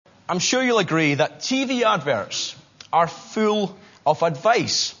I'm sure you'll agree that TV adverts are full of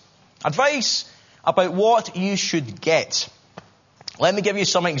advice. Advice about what you should get. Let me give you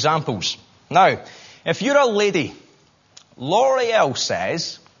some examples. Now, if you're a lady, L'Oreal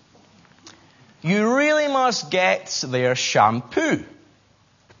says, you really must get their shampoo.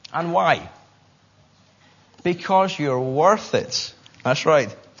 And why? Because you're worth it. That's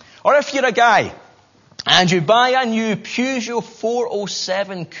right. Or if you're a guy, and you buy a new Peugeot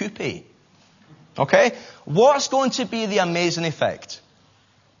 407 Coupe, okay, what's going to be the amazing effect?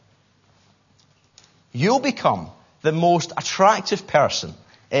 You'll become the most attractive person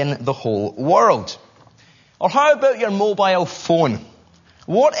in the whole world. Or how about your mobile phone?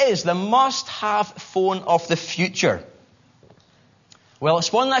 What is the must-have phone of the future? Well,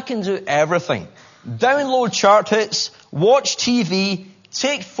 it's one that can do everything. Download chart hits, watch TV,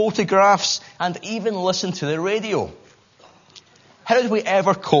 take photographs, and even listen to the radio. How did we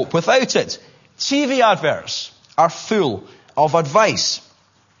ever cope without it? TV adverts are full of advice.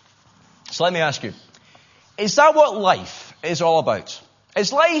 So let me ask you, is that what life is all about?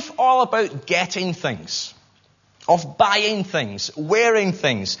 Is life all about getting things? Of buying things, wearing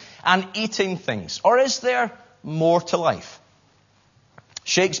things, and eating things? Or is there more to life?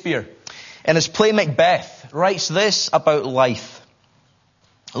 Shakespeare, in his play Macbeth, writes this about life.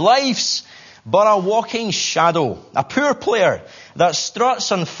 Life's but a walking shadow, a poor player that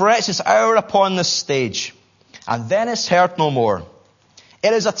struts and frets his hour upon the stage, and then is heard no more.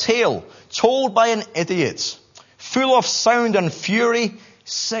 It is a tale told by an idiot, full of sound and fury,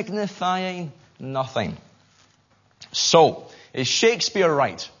 signifying nothing. So, is Shakespeare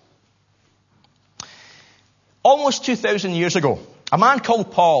right? Almost 2,000 years ago, a man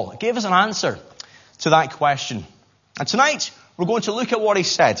called Paul gave us an answer to that question. And tonight, we're going to look at what he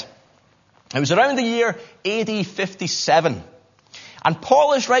said. It was around the year AD 57. And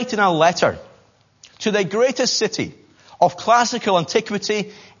Paul is writing a letter to the greatest city of classical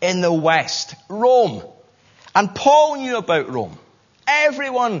antiquity in the West, Rome. And Paul knew about Rome.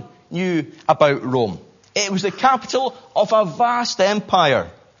 Everyone knew about Rome. It was the capital of a vast empire,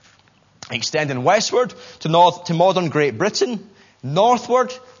 extending westward to modern Great Britain,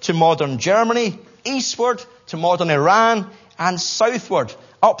 northward to modern Germany, eastward to modern Iran, and southward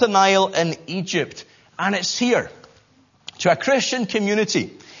up the Nile in Egypt. And it's here, to a Christian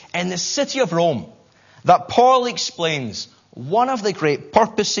community in the city of Rome, that Paul explains one of the great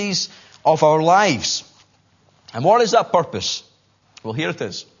purposes of our lives. And what is that purpose? Well, here it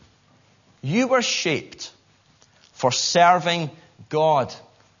is. You were shaped for serving God.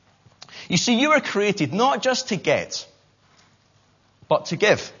 You see, you were created not just to get, but to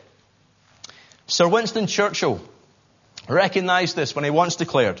give. Sir Winston Churchill recognized this when he once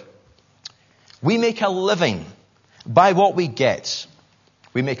declared, we make a living by what we get.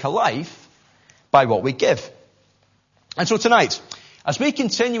 We make a life by what we give. And so tonight, as we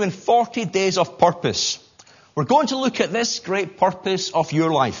continue in 40 days of purpose, we're going to look at this great purpose of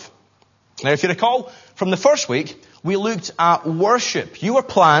your life. Now, if you recall, from the first week, we looked at worship. You were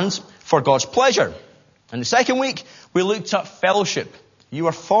planned for God's pleasure. In the second week, we looked at fellowship. You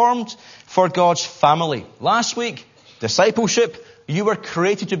were formed for God's family. Last week, discipleship. You were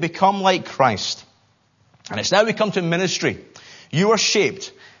created to become like Christ. And it's now we come to ministry. You were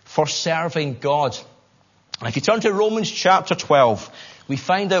shaped for serving God. And if you turn to Romans chapter 12, we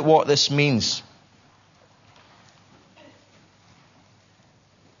find out what this means.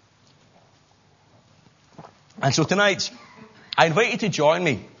 And so tonight, I invite you to join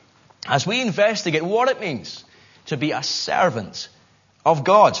me as we investigate what it means to be a servant of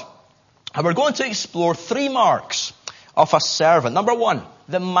God. And we're going to explore 3 marks of a servant. Number 1,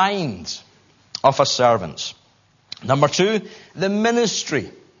 the mind of a servant. Number 2, the ministry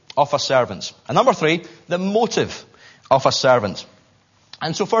of a servant. And number 3, the motive of a servant.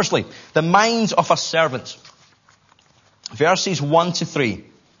 And so firstly, the mind of a servant. Verses 1 to 3.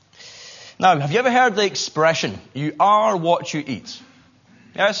 Now, have you ever heard the expression, you are what you eat?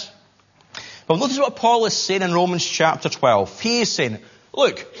 Yes? Well, notice what Paul is saying in Romans chapter 12. He is saying,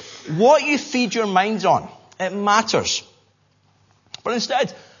 look, what you feed your mind on, it matters. But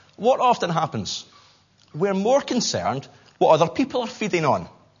instead, what often happens? We're more concerned what other people are feeding on.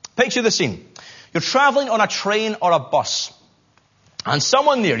 Picture the scene. You're traveling on a train or a bus, and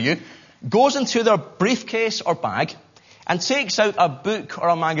someone near you goes into their briefcase or bag and takes out a book or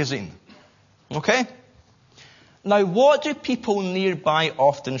a magazine. Okay? Now, what do people nearby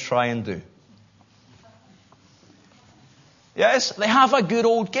often try and do? Yes, they have a good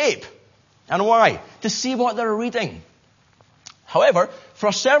old gape. And why? To see what they're reading. However, for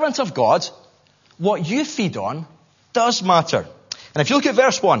a servant of God, what you feed on does matter. And if you look at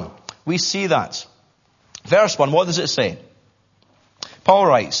verse 1, we see that. Verse 1, what does it say? Paul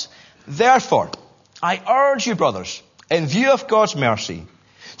writes, "Therefore, I urge you, brothers, in view of God's mercy,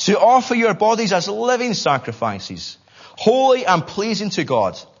 to offer your bodies as living sacrifices, holy and pleasing to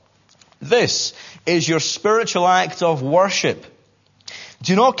God. This is your spiritual act of worship.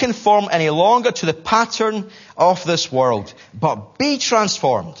 Do not conform any longer to the pattern of this world, but be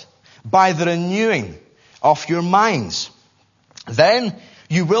transformed by the renewing of your minds. Then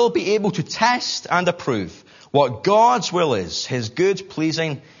you will be able to test and approve what God's will is, His good,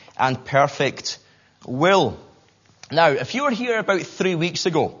 pleasing, and perfect will." Now, if you were here about 3 weeks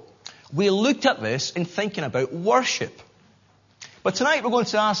ago, we looked at this in thinking about worship. But tonight we're going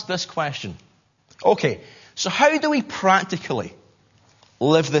to ask this question. Okay, so how do we practically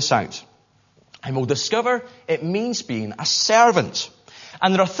live this out? And we'll discover it means being a servant.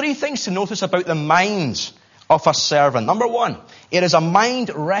 And there are 3 things to notice about the mind of a servant. Number 1, it is a mind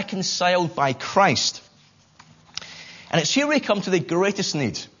reconciled by Christ. And it's here we come to the greatest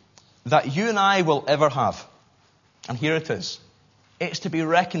need that you and I will ever have. And here it is. It's to be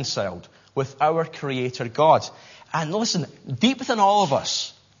reconciled with our Creator God. And listen, deep within all of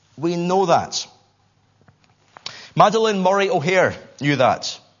us, we know that. Madeleine Murray O'Hair knew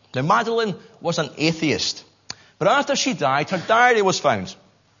that. Now, Madeleine was an atheist. But after she died, her diary was found.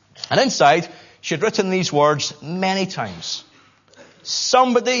 And inside, she had written these words many times.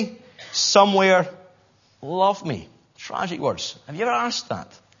 "Somebody, somewhere, love me." Tragic words. Have you ever asked that?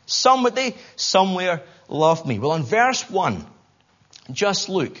 Somebody, somewhere, love me. Well, in verse 1, just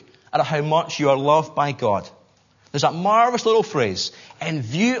look at how much you are loved by God. There's that marvelous little phrase, "in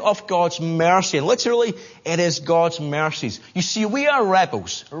view of God's mercy." And literally, it is God's mercies. You see, we are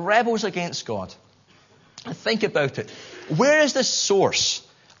rebels against God. And think about it. Where is the source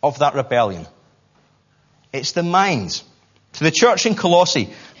of that rebellion? It's the mind. To the church in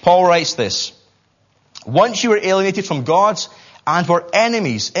Colossae, Paul writes this: "Once you were alienated from God and were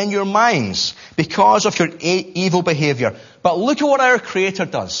enemies in your minds because of your evil behavior." But look at what our Creator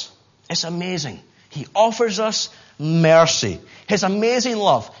does. It's amazing. He offers us mercy. His amazing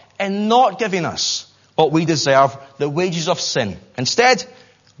love in not giving us what we deserve, the wages of sin. Instead,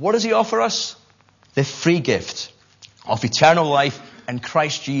 what does He offer us? The free gift of eternal life in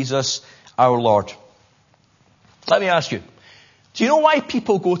Christ Jesus our Lord. Let me ask you, do you know why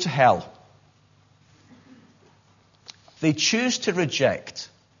people go to hell? They choose to reject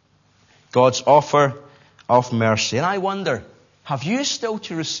God's offer of mercy. And I wonder, have you still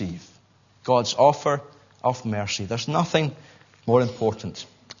to receive God's offer of mercy? There's nothing more important.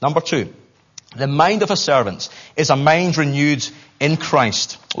 Number 2, the mind of a servant is a mind renewed in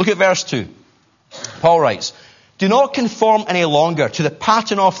Christ. Look at verse 2. Paul writes, "Do not conform any longer to the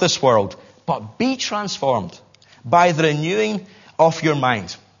pattern of this world, but be transformed by the renewing of your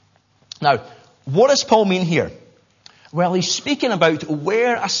mind." Now, what does Paul mean here? Well, he's speaking about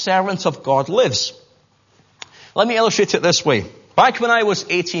where a servant of God lives. Let me illustrate it this way. Back when I was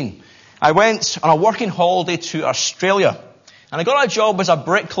 18, I went on a working holiday to Australia. And I got a job as a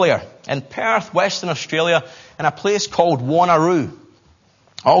bricklayer in Perth, Western Australia, in a place called Wanneroo.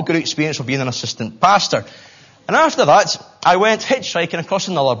 All good experience of being an assistant pastor. And after that, I went hitchhiking across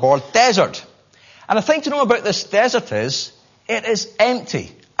the Nullarbor desert. And the thing to know about this desert is, it is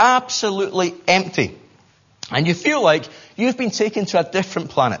empty. Absolutely empty. And you feel like you've been taken to a different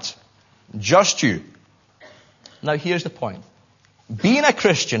planet. Just you. Now here's the point. Being a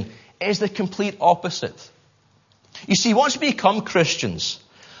Christian is the complete opposite. You see, once we become Christians,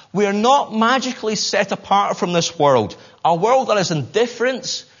 we are not magically set apart from this world. A world that is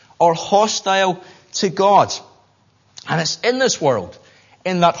indifferent or hostile to God. And it's in this world,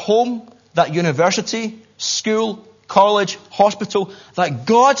 in that home, that university, school, college, hospital, that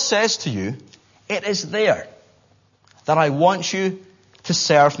God says to you, it is there that I want you to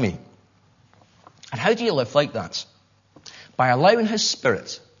serve me. And how do you live like that? By allowing His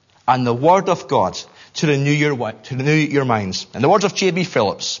Spirit and the Word of God to renew your minds. In the words of J.B.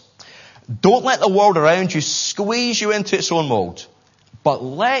 Phillips, don't let the world around you squeeze you into its own mold, but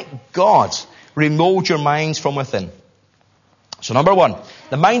let God remold your minds from within. So number 1,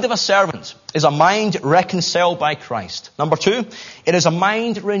 the mind of a servant is a mind reconciled by Christ. Number 2, it is a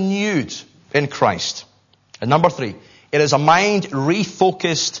mind renewed in Christ. And number 3, it is a mind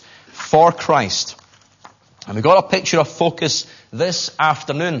refocused for Christ. And we got a picture of focus this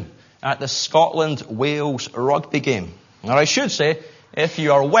afternoon at the Scotland-Wales rugby game. Now I should say, if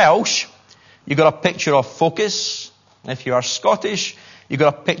you are Welsh, you got a picture of focus. If you are Scottish, you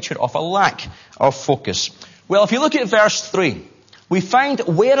got a picture of a lack of focus. Well, if you look at verse 3, we find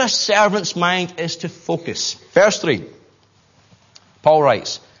where a servant's mind is to focus. Verse 3, Paul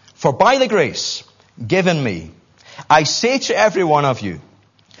writes, For by the grace given me, I say to every one of you,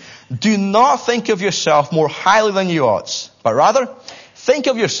 do not think of yourself more highly than you ought, but rather think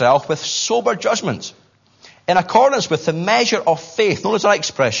of yourself with sober judgment, in accordance with the measure of faith. Notice that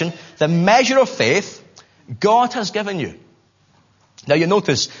expression, the measure of faith God has given you. Now you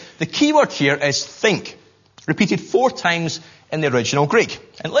notice, the key word here is think, repeated 4 times in the original Greek.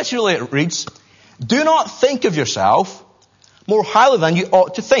 And literally it reads, do not think of yourself more highly than you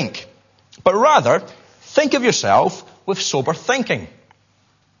ought to think, but rather think of yourself with sober thinking.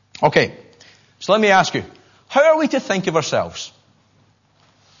 Okay, so let me ask you, how are we to think of ourselves?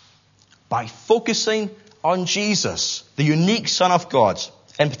 By focusing on Jesus, the unique Son of God.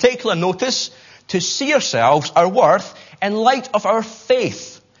 In particular, notice, to see ourselves, our worth, in light of our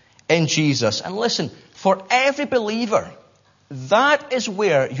faith in Jesus. And listen, for every believer, that is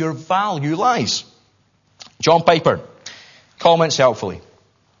where your value lies. John Piper comments helpfully.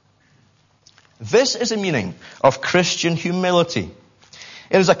 This is the meaning of Christian humility.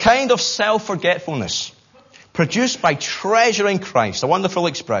 It is a kind of self-forgetfulness produced by treasuring Christ. A wonderful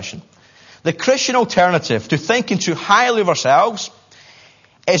expression. The Christian alternative to thinking too highly of ourselves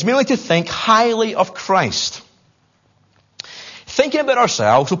is merely to think highly of Christ. Thinking about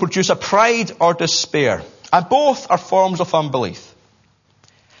ourselves will produce a pride or despair, and both are forms of unbelief.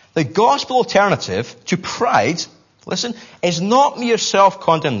 The gospel alternative to pride, listen, is not mere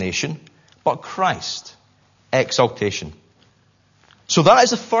self-condemnation, but Christ exaltation. So that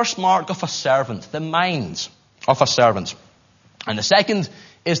is the first mark of a servant, the mind of a servant. And the second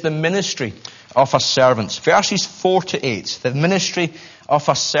is the ministry of a servant. Verses 4 to 8, the ministry of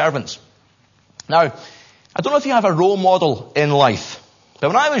a servant. Now, I don't know if you have a role model in life, but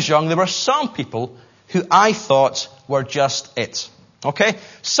when I was young, there were some people who I thought were just it. Okay?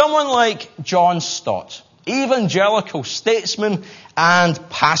 Someone like John Stott, evangelical statesman and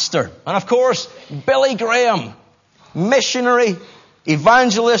pastor. And of course, Billy Graham, missionary,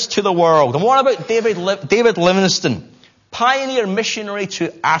 evangelist to the world. And what about David Livingstone, pioneer missionary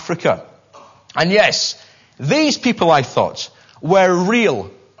to Africa? And yes, these people, I thought, were real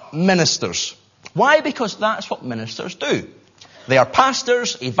ministers. Why? Because that's what ministers do. They are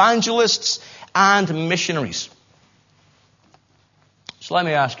pastors, evangelists, and missionaries. So let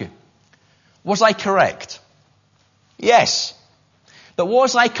me ask you, was I correct? Yes. But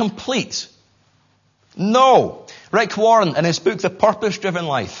was I complete? No. Rick Warren, in his book, The Purpose-Driven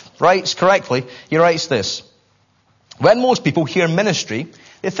Life, writes correctly, he writes this. When most people hear ministry,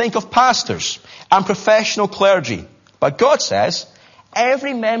 they think of pastors and professional clergy. But God says,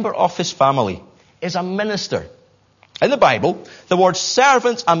 every member of his family is a minister. In the Bible, the words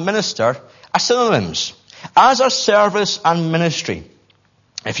servant and minister are synonyms, as are service and ministry.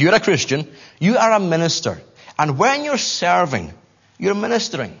 If you're a Christian, you are a minister. And when you're serving, you're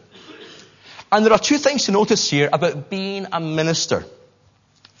ministering. And there are 2 things to notice here about being a minister.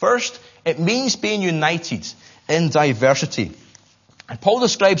 First, it means being united in diversity. And Paul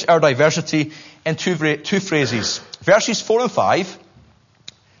describes our diversity in two phrases. Verses 4 and 5,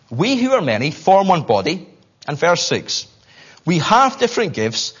 we who are many form one body. And verse 6, we have different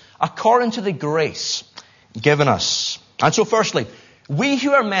gifts according to the grace given us. And so firstly, we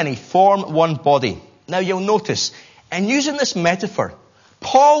who are many form one body. Now you'll notice, in using this metaphor,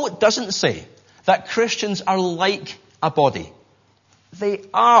 Paul doesn't say that Christians are like a body. They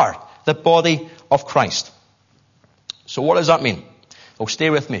are the body of Christ. So what does that mean? Well, stay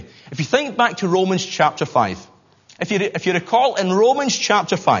with me. If you think back to Romans chapter 5, if you recall in Romans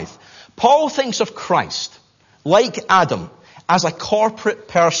chapter 5, Paul thinks of Christ, like Adam, as a corporate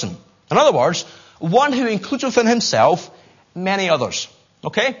person. In other words, one who includes within himself many others.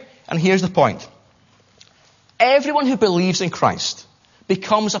 Okay? And here's the point. Everyone who believes in Christ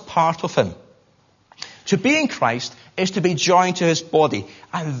becomes a part of him. To be in Christ is to be joined to his body.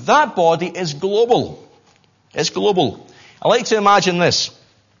 And that body is global. It's global. I like to imagine this.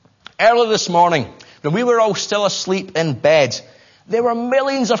 Early this morning, when we were all still asleep in bed, there were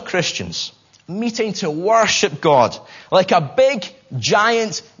millions of Christians meeting to worship God like a big,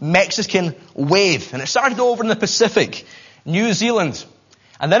 giant Mexican wave. And it started over in the Pacific, New Zealand.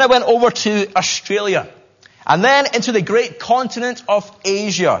 And then it went over to Australia. And then into the great continent of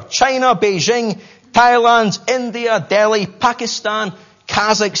Asia. China, Beijing, Thailand, India, Delhi, Pakistan,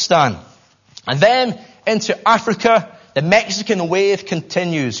 Kazakhstan. And then into Africa. The Mexican wave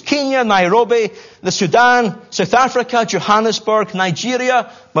continues. Kenya, Nairobi, the Sudan, South Africa, Johannesburg, Nigeria,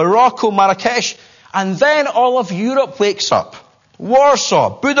 Morocco, Marrakesh. And then all of Europe wakes up.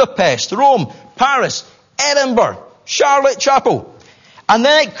 Warsaw, Budapest, Rome, Paris, Edinburgh, Charlotte Chapel. And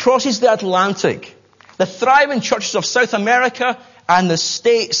then it crosses the Atlantic. The thriving churches of South America and the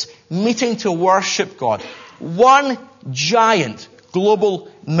States meeting to worship God. One giant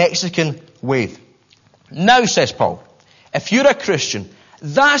global Mexican wave. Now, says Paul, if you're a Christian,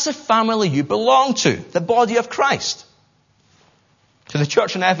 that's the family you belong to, the body of Christ. To the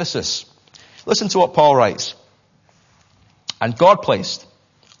church in Ephesus, listen to what Paul writes. And God placed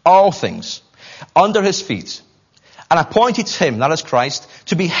all things under his feet and appointed him, that is Christ,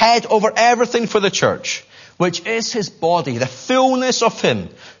 to be head over everything for the church, which is his body, the fullness of him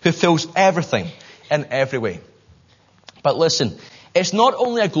who fills everything in every way. But listen, it's not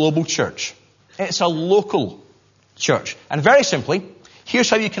only a global church, it's a local church. And very simply, here's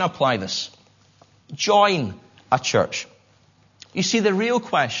how you can apply this. Join a church. You see, the real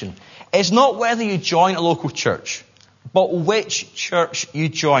question is not whether you join a local church, but which church you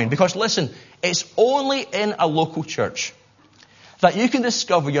join. Because listen, it's only in a local church that you can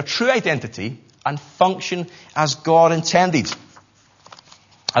discover your true identity and function as God intended.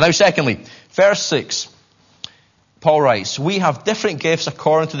 And now secondly, verse 6, Paul writes, we have different gifts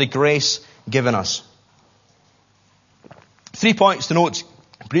according to the grace given us. 3 points to note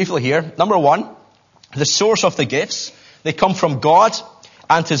briefly here. Number one, the source of the gifts. They come from God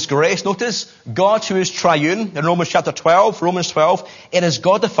and his grace. Notice, God who is triune in Romans 12. It is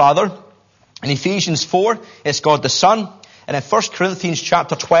God the Father. In Ephesians 4, it's God the Son. And in 1 Corinthians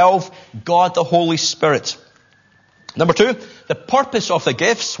chapter 12, God the Holy Spirit. Number two, the purpose of the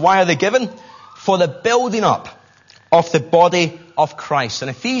gifts. Why are they given? For the building up of the body of Christ.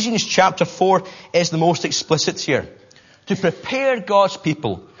 And Ephesians chapter 4 is the most explicit here. To prepare God's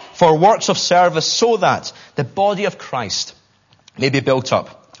people for works of service so that the body of Christ may be built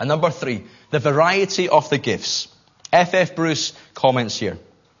up. And number three, the variety of the gifts. F.F. Bruce comments here.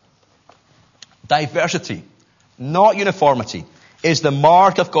 Diversity, not uniformity, is the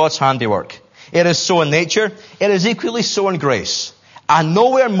mark of God's handiwork. It is so in nature, it is equally so in grace, and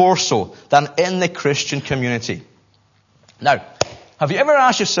nowhere more so than in the Christian community. Now, have you ever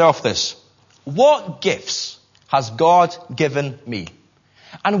asked yourself this? What gifts has God given me?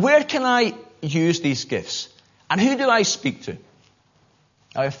 And where can I use these gifts? And who do I speak to?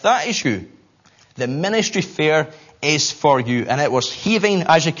 Now, if that is you, the ministry fair is for you. And it was heaving,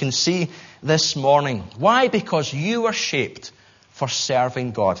 as you can see, this morning. Why? Because you were shaped for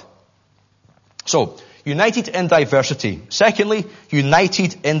serving God. So, united in diversity. Secondly,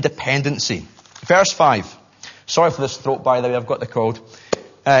 united in dependency. Verse 5. Sorry for this throat, by the way, I've got the cold.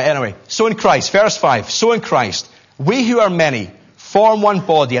 Anyway, so in Christ, verse 5. So in Christ, we who are many form one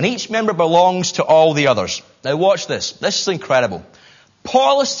body, and each member belongs to all the others. Now watch this. This is incredible.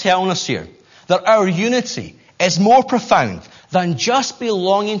 Paul is telling us here that our unity is more profound than just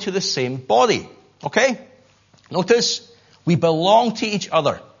belonging to the same body. Okay? Notice, we belong to each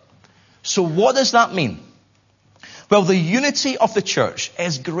other. So what does that mean? Well, the unity of the church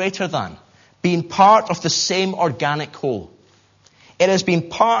is greater than being part of the same organic whole. It is being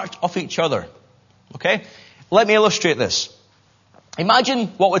part of each other. Okay? Let me illustrate this. Imagine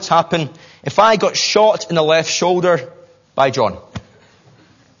what would happen if I got shot in the left shoulder by John.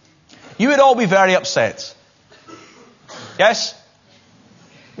 You would all be very upset. Yes?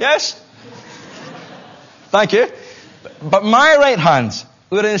 Yes? Thank you. But my right hand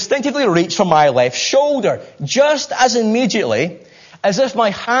would instinctively reach for my left shoulder, just as immediately as if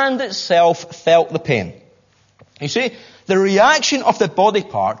my hand itself felt the pain. You see, the reaction of the body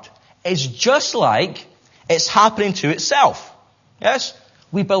part is just like it's happening to itself. Yes?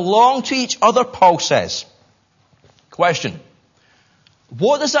 We belong to each other, Paul says. Question.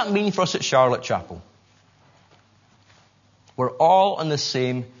 What does that mean for us at Charlotte Chapel? We're all on the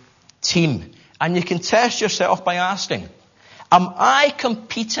same team. And you can test yourself by asking, am I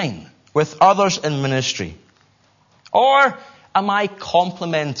competing with others in ministry? Or am I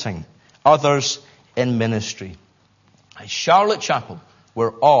complementing others in ministry? At Charlotte Chapel,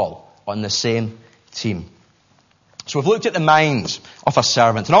 we're all on the same team. So we've looked at the mind of a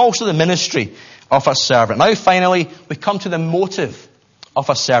servant and also the ministry of a servant. Now finally, we come to the motive of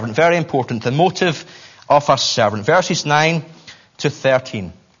a servant. Very important, the motive of a servant. Verses 9 to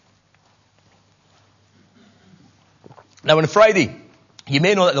 13. Now on Friday, you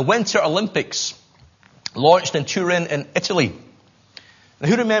may know that the Winter Olympics launched in Turin in Italy. Now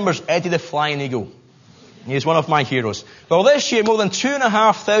who remembers Eddie the Flying Eagle? He's one of my heroes. Well, this year more than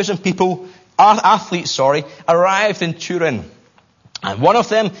 2,500 people, athletes, arrived in Turin. And one of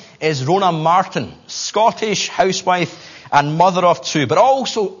them is Rona Martin, Scottish housewife and mother of two, but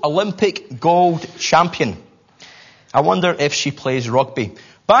also Olympic gold champion. I wonder if she plays rugby.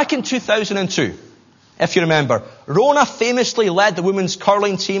 Back in 2002, if you remember, Rona famously led the women's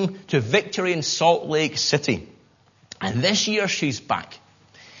curling team to victory in Salt Lake City. And this year she's back.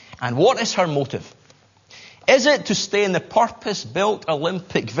 And what is her motive? Is it to stay in the purpose-built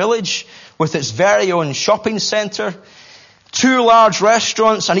Olympic Village with its very own shopping centre, 2 large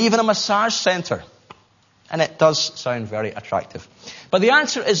restaurants, and even a massage centre? And it does sound very attractive. But the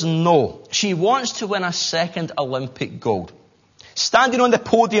answer is no. She wants to win a second Olympic gold. Standing on the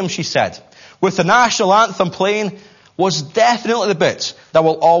podium, she said, with the national anthem playing, was definitely the bit that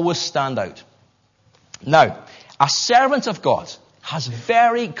will always stand out. Now, a servant of God has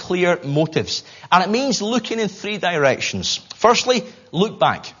very clear motives, and it means looking in 3 directions. Firstly, look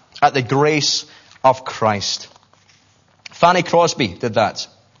back at the grace of Christ. Fanny Crosby did that.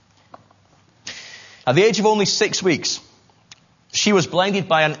 At the age of only 6 weeks, she was blinded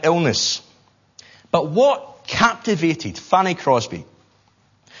by an illness. But what captivated Fanny Crosby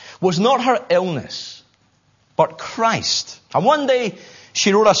was not her illness, but Christ. And one day,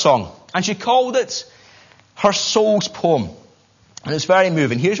 she wrote a song, and she called it her soul's poem. And it's very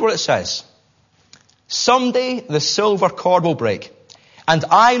moving. Here's what it says. Someday the silver cord will break, and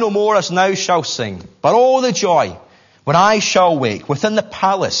I no more as now shall sing, but oh the joy when I shall wake within the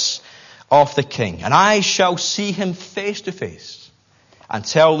palace of the King, and I shall see him face to face and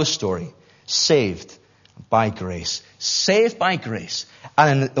tell the story, saved by grace. Saved by grace.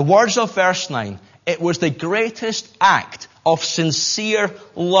 And in the words of verse 9, it was the greatest act of sincere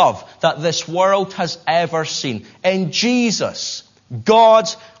love that this world has ever seen. In Jesus, God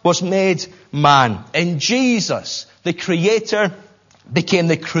was made man. In Jesus, the Creator became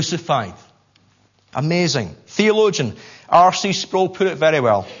the crucified. Amazing. Theologian R.C. Sproul put it very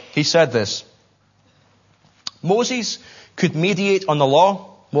well. He said this: Moses could mediate on the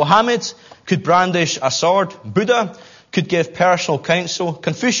law. Mohammed could brandish a sword. Buddha could give personal counsel.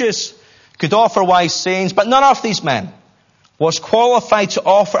 Confucius could offer wise sayings. But none of these men was qualified to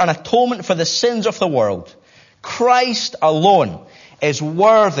offer an atonement for the sins of the world. Christ alone is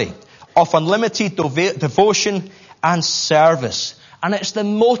worthy of unlimited devotion and service. And it's the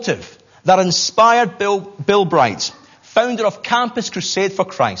motive that inspired Bill Bright, founder of Campus Crusade for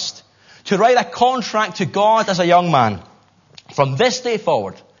Christ, to write a contract to God as a young man. From this day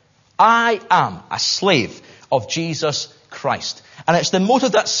forward, I am a slave of Jesus Christ. And it's the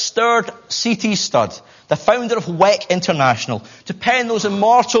motive that stirred C.T. Studd, the founder of WEC International, to pen those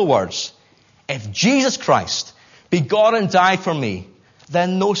immortal words: if Jesus Christ be God and died for me,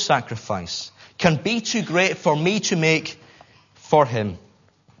 then no sacrifice can be too great for me to make for him.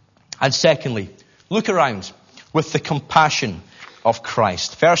 And secondly, look around with the compassion of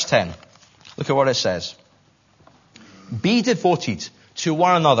Christ. Verse 10, look at what it says. Be devoted to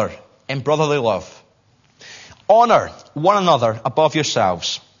one another in brotherly love. Honor one another above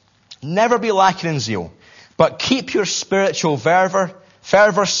yourselves. Never be lacking in zeal, but keep your spiritual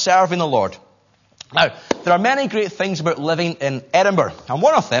fervor serving the Lord. Now, there are many great things about living in Edinburgh, and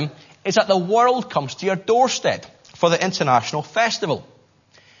one of them is that the world comes to your doorstep for the International Festival.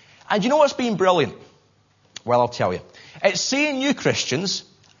 And you know what's been brilliant? Well, I'll tell you. It's seeing new Christians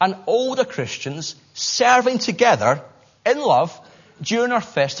and older Christians serving together in love during our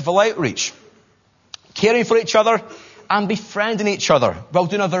festival outreach, caring for each other and befriending each other while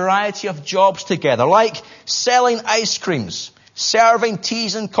doing a variety of jobs together, like selling ice creams, serving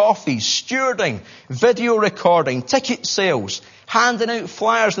teas and coffees, stewarding, video recording, ticket sales, handing out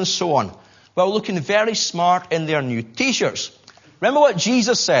flyers and so on, while looking very smart in their new t-shirts. Remember what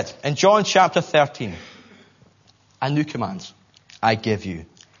Jesus said in John chapter 13. A new command I give you.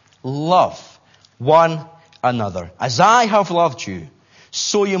 Love one another. As I have loved you,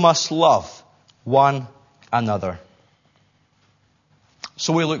 so you must love one another.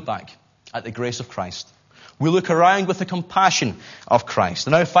 So we look back at the grace of Christ. We look around with the compassion of Christ.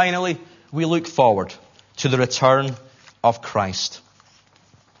 And now finally, we look forward to the return of Christ.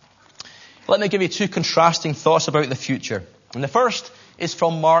 Let me give you 2 contrasting thoughts about the future. And the first is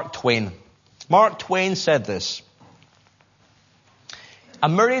from Mark Twain. Mark Twain said this: a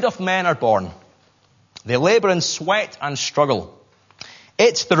myriad of men are born. They labour in sweat and struggle.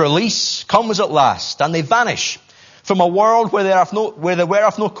 It, the release, comes at last, and they vanish from a world where they were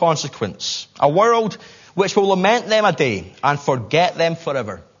of no consequence. A world which will lament them a day and forget them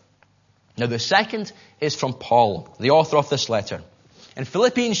forever. Now the second is from Paul, the author of this letter. In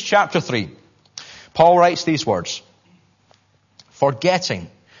Philippians chapter 3, Paul writes these words: forgetting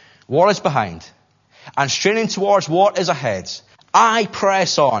what is behind and straining towards what is ahead, I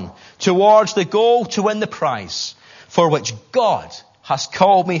press on towards the goal to win the prize for which God has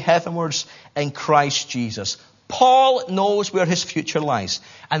called me heavenwards in Christ Jesus. Paul knows where his future lies.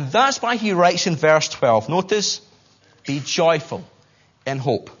 And that's why he writes in verse 12, notice, be joyful in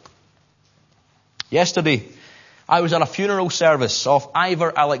hope. Yesterday, I was at a funeral service of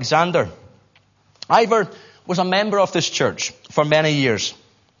Ivor Alexander. Ivor was a member of this church for many years.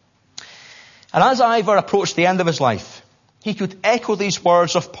 And as Ivor approached the end of his life, he could echo these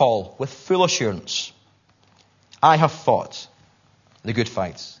words of Paul with full assurance. I have fought the good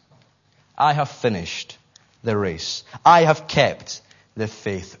fight. I have finished the race. I have kept the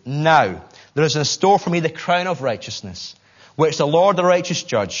faith. Now, there is in store for me the crown of righteousness, which the Lord, the righteous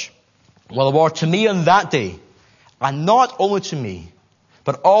judge, will award to me on that day, and not only to me,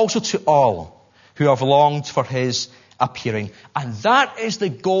 but also to all who have longed for his appearing. And that is the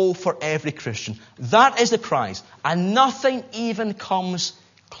goal for every Christian. That is the prize. And nothing even comes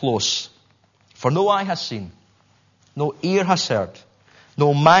close. For no eye has seen, no ear has heard,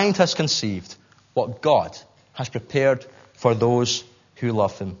 no mind has conceived what God has prepared for those who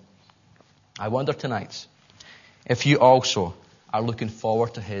love him. I wonder tonight if you also are looking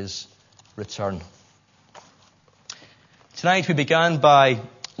forward to his return. Tonight we began by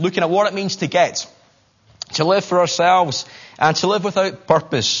looking at what it means to get, to live for ourselves, and to live without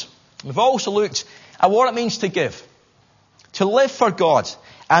purpose. We've also looked at what it means to give, to live for God,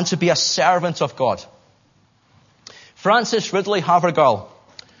 and to be a servant of God. Frances Ridley Havergal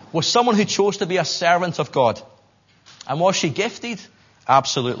was someone who chose to be a servant of God. And was she gifted?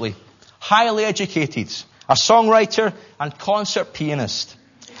 Absolutely. Highly educated, a songwriter and concert pianist,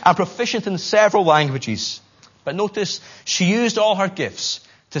 and proficient in several languages. But notice, she used all her gifts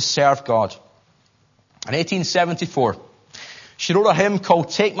to serve God. In 1874, she wrote a hymn called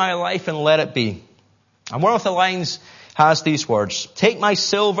Take My Life and Let It Be. And one of the lines has these words, Take my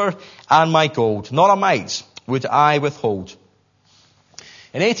silver and my gold, not a mite would I withhold.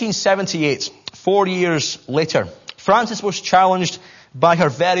 In 1878, 4 years later, Frances was challenged by her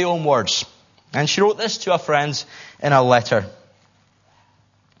very own words. And she wrote this to a friend in a letter.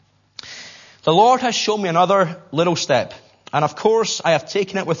 The Lord has shown me another little step, and of course I have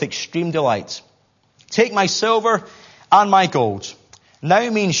taken it with extreme delight. Take my silver and my gold now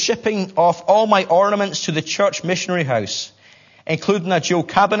means shipping off all my ornaments to the church missionary house, including a jewel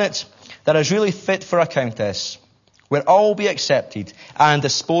cabinet that is really fit for a countess, where all will be accepted and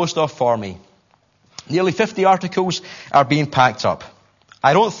disposed of for me. Nearly 50 articles are being packed up.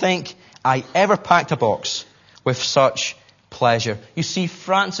 I don't think I ever packed a box with such pleasure. You see,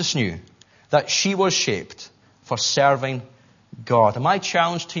 Frances knew that she was shaped for serving God. And my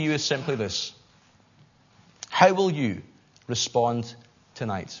challenge to you is simply this. How will you respond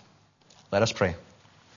tonight? Let us pray.